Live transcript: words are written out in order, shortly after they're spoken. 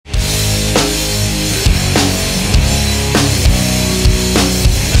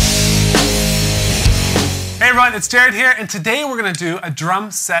everyone, it's Jared here, and today we're going to do a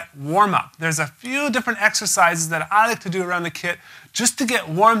drum set warm-up. There's a few different exercises that I like to do around the kit just to get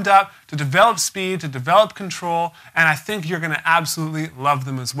warmed up, to develop speed, to develop control, and I think you're going to absolutely love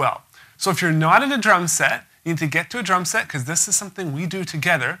them as well. So if you're not in a drum set, you need to get to a drum set because this is something we do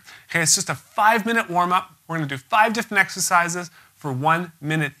together. Okay, it's just a 5-minute warm-up. We're going to do 5 different exercises for 1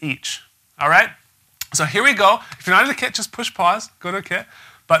 minute each. All right? So here we go. If you're not in the kit, just push pause, go to a kit.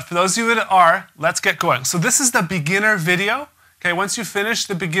 But for those of you that are, let's get going. So this is the beginner video. Okay, once you finish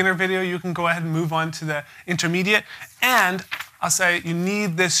the beginner video, you can go ahead and move on to the intermediate. And I'll say you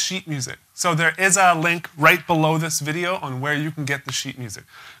need this sheet music. So there is a link right below this video on where you can get the sheet music.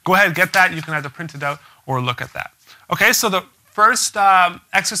 Go ahead and get that. You can either print it out or look at that. Okay, so the first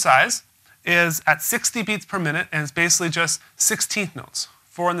exercise is at 60 beats per minute, and it's basically just 16th notes.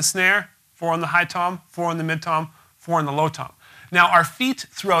 4 on the snare, 4 on the high tom, 4 on the mid tom, 4 on the low tom. Now, our feet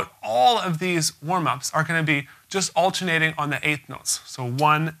throughout all of these warm-ups are going to be just alternating on the 8th notes. So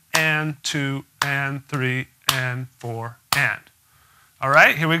 1 and 2 and 3 and 4 and. All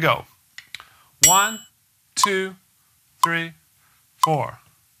right, here we go. 1, 2, 3, 4.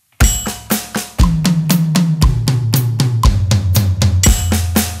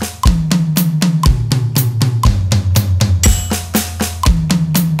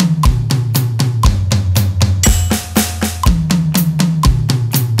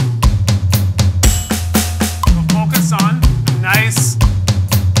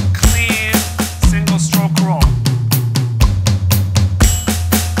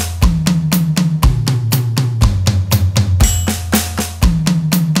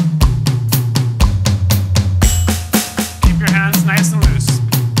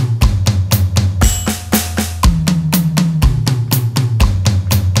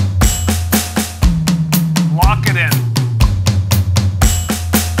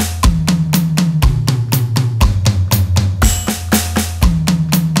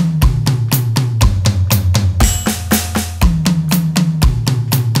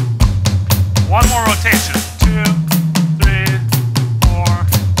 One more rotation. 2, 3, 4.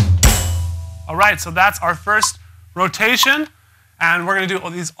 All right, so that's our first rotation, and we're going to do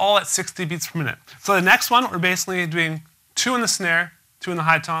these all at 60 beats per minute. So the next one, we're basically doing 2 in the snare, 2 in the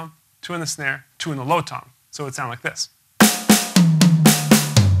high tom, 2 in the snare, 2 in the low tom. So it would sound like this.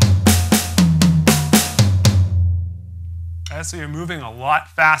 Okay, so you're moving a lot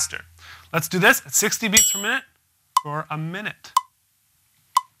faster. Let's do this at 60 beats per minute for a minute.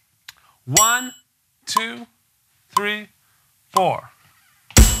 1, 2, 3, 4.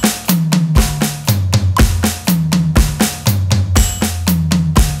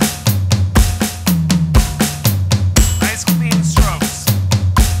 Nice clean strokes.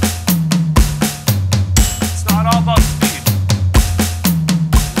 It's not all about speed.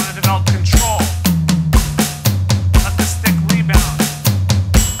 You want to develop control. Let the stick rebound.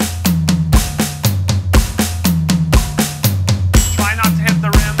 Try not to hit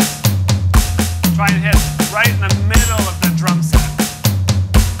the rims. Try and hit right in the middle of the drum set.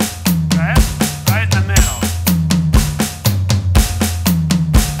 Okay? Right in the middle.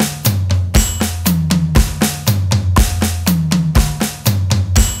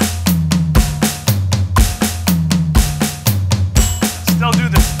 Still do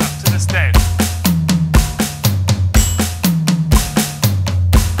this stuff to this day.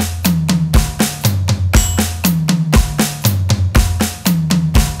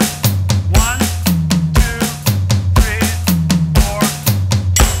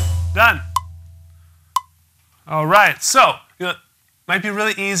 Done. All right, so it might be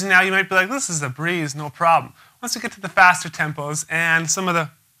really easy now. You might be like, this is a breeze, no problem. Once you get to the faster tempos and some of the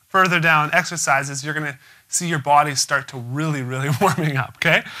further down exercises, you're going to see your body start to really warming up,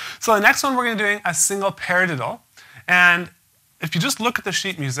 okay? So the next one, we're going to be doing a single paradiddle. And if you just look at the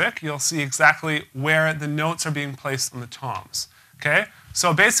sheet music, you'll see exactly where the notes are being placed on the toms, okay?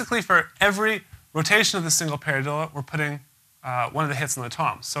 So basically, for every rotation of the single paradiddle, we're putting one of the hits on the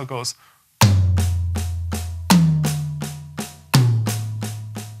toms. So it goes.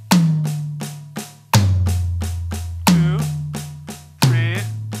 2, 3,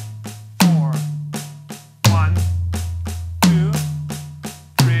 4. 1, 2,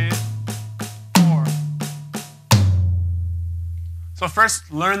 3, 4. So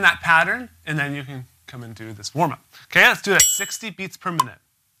first, learn that pattern, and then you can come and do this warm-up. Okay, let's do it at 60 beats per minute.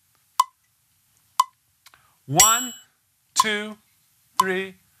 1, 2,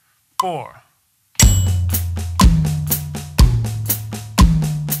 3, 4.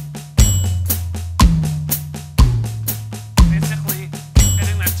 Basically,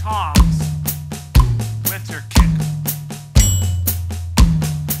 hitting the toms with your kick.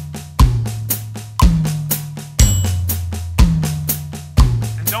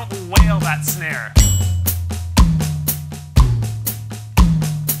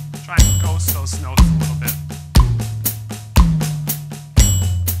 those notes a little bit.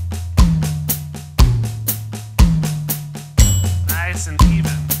 Nice and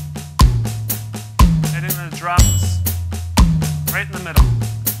even. Hitting the drums right in the middle.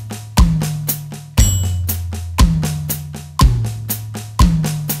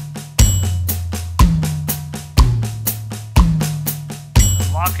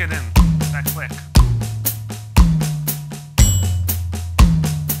 Lock it in, that click.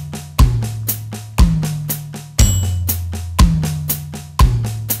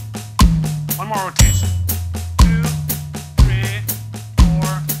 One more rotation. 2, 3, 4,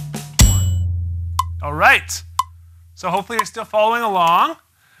 1. All right. So hopefully you're still following along.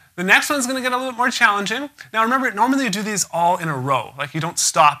 The next one's going to get a little bit more challenging. Now remember, normally you do these all in a row. Like you don't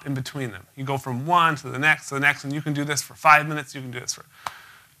stop in between them. You go from one to the next, and you can do this for 5 minutes. You can do this for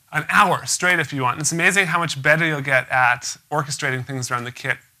an hour straight if you want. And it's amazing how much better you'll get at orchestrating things around the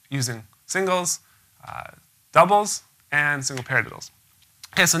kit using singles, doubles, and single paradiddles.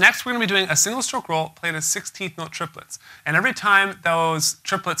 Okay, so next we're going to be doing a single stroke roll played as 16th note triplets. And every time those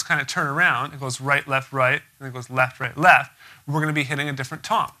triplets kind of turn around, it goes right, and it goes left, left, we're going to be hitting a different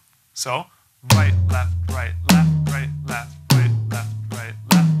tom. So right, left, right, left, right, left, right, left, right,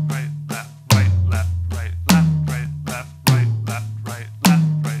 left, right, left, right, left, right, left, right, left, right, left, right,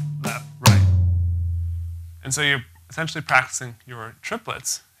 left, right, left, right. And so you're essentially practicing your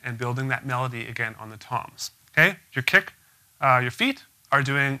triplets and building that melody again on the toms. Okay, your kick, your feet are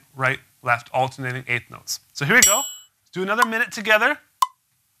doing right, left, alternating eighth notes. So here we go. Let's do another minute together.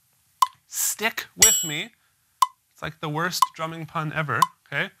 Stick with me. It's like the worst drumming pun ever.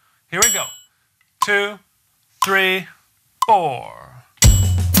 Okay, here we go. 2, 3, 4.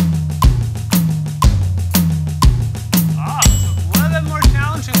 Ah, so it's a little bit more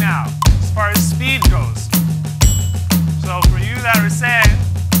challenging now as far as speed goes. So for you that are saying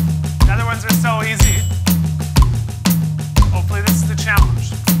the other ones are so easy, hopefully this is the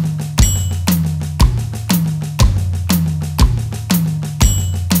challenge.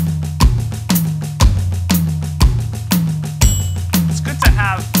 It's good to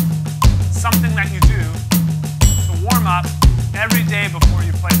have something that you do to warm up every day before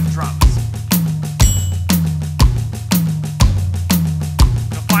you play the drums.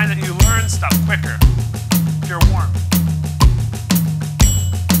 You'll find that you learn stuff quicker if you're warm.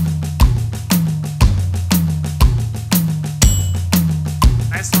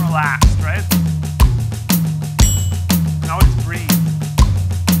 Nice and relaxed, right? You can always breathe.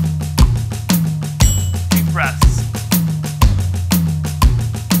 Deep breaths.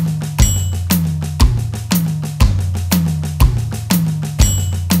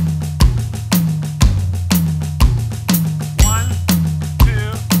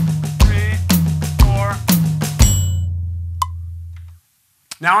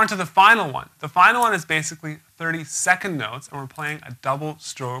 Now on to the final one. The final one is basically 30-second notes, and we're playing a double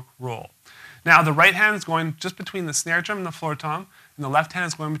stroke roll. Now the right hand is going just between the snare drum and the floor tom, and the left hand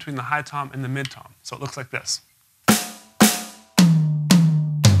is going between the high tom and the mid tom. So it looks like this.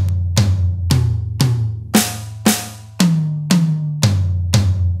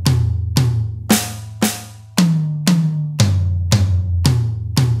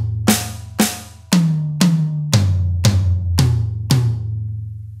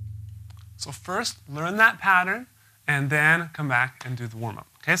 So first, learn that pattern, and then come back and do the warm-up.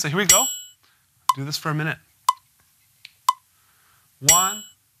 Okay, so here we go. Do this for a minute. 1,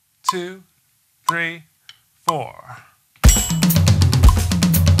 2, 3, 4.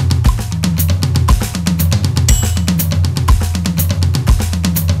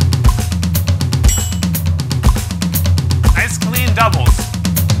 Nice clean doubles.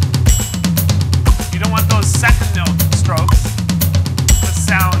 You don't want those second note strokes that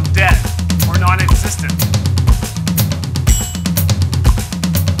sound dead or non-existent.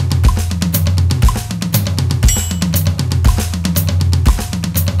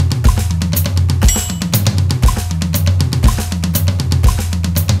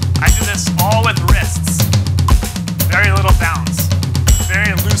 I do this all with wrists. Very little bounce.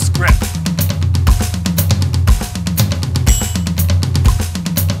 Very loose grip.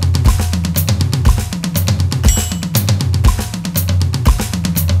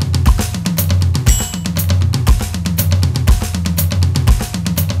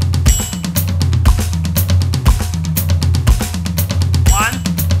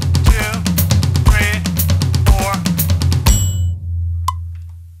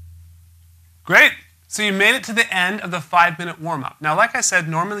 Great. So you made it to the end of the 5-minute warm-up. Now, like I said,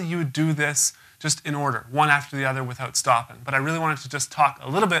 normally you would do this just in order, one after the other without stopping. But I really wanted to just talk a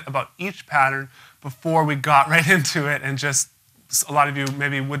little bit about each pattern before we got right into it and just a lot of you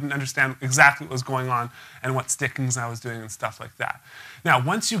maybe wouldn't understand exactly what was going on and what stickings I was doing and stuff like that. Now,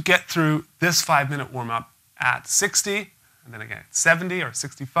 once you get through this 5-minute warm-up at 60, and then again at 70 or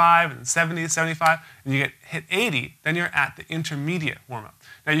 65, and then 70, 75, and you hit 80, then you're at the intermediate warm-up.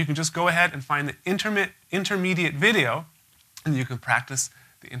 Now, you can just go ahead and find the intermediate video, and you can practice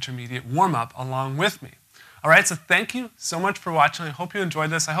the intermediate warm-up along with me. All right, so thank you so much for watching. I hope you enjoyed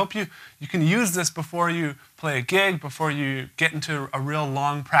this. I hope you can use this before you play a gig, before you get into a real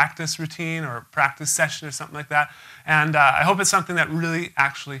long practice routine or practice session or something like that. And I hope it's something that really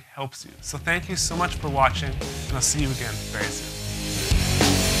actually helps you. So thank you so much for watching, and I'll see you again very soon.